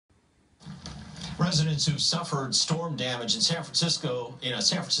Residents who've suffered storm damage in San Francisco, in a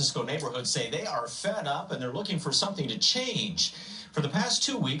San Francisco neighborhood, say they are fed up and they're looking for something to change. For the past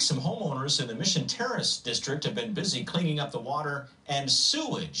 2 weeks, some homeowners in the Mission Terrace district have been busy cleaning up the water and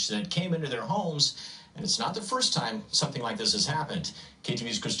sewage that came into their homes. And it's not the first time something like this has happened.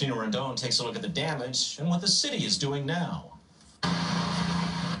 KTVU's Cristina Rendon takes a look at the damage and what the city is doing now.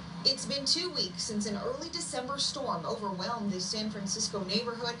 It's been 2 weeks since an early December storm overwhelmed the San Francisco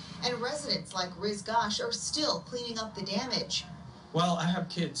neighborhood, and residents like Riz Gosh are still cleaning up the damage. Well, I have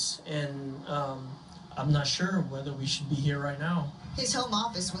kids, and I'm not sure whether we should be here right now. His home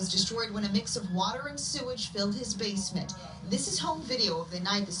office was destroyed when a mix of water and sewage filled his basement. This is home video of the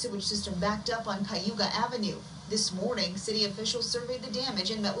night the sewage system backed up on Cayuga Avenue. This morning, city officials surveyed the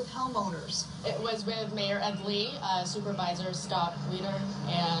damage and met with homeowners. It was with Mayor Ed Lee, Supervisor Scott Weeder,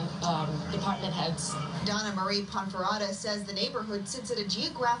 and department heads. Donna Marie Ponferrada says the neighborhood sits at a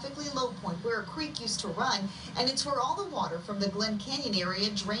geographically low point where a creek used to run, and it's where all the water from the Glen Canyon area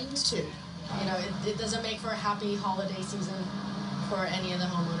drains to. You know, it doesn't make for a happy holiday season for any of the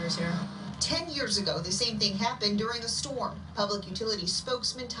homeowners here. 10 years ago, the same thing happened during a storm. Public Utilities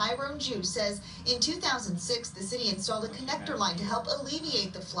spokesman Tyrone Jew says in 2006, the city installed a connector line to help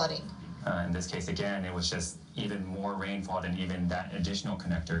alleviate the flooding. In this case, again, it was just even more rainfall than even that additional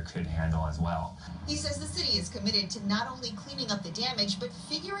connector could handle as well. He says the city is committed to not only cleaning up the damage, but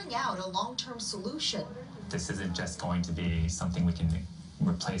figuring out a long-term solution. This isn't just going to be something we can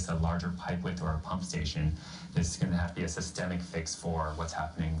replace a larger pipe with or a pump station. This is going to have to be a systemic fix for what's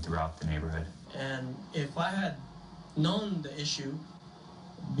happening throughout the neighborhood. And if I had known the issue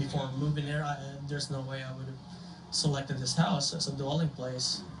before moving there, there's no way I would have selected this house as a dwelling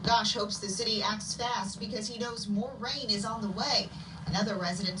place. Gosh hopes the city acts fast because he knows more rain is on the way. And other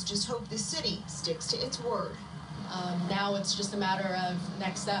residents just hope the city sticks to its word. Now it's just a matter of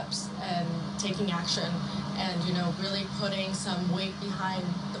next steps and taking action and, you know, really putting some weight behind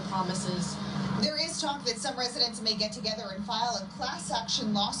the promises. There is talk that some residents may get together and file a class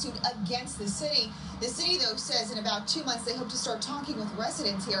action lawsuit against the city. The city, though, says in about 2 months they hope to start talking with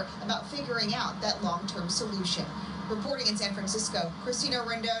residents here about figuring out that long-term solution. Reporting in San Francisco, Cristina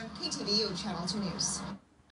Rendon, KTVU Channel 2 News.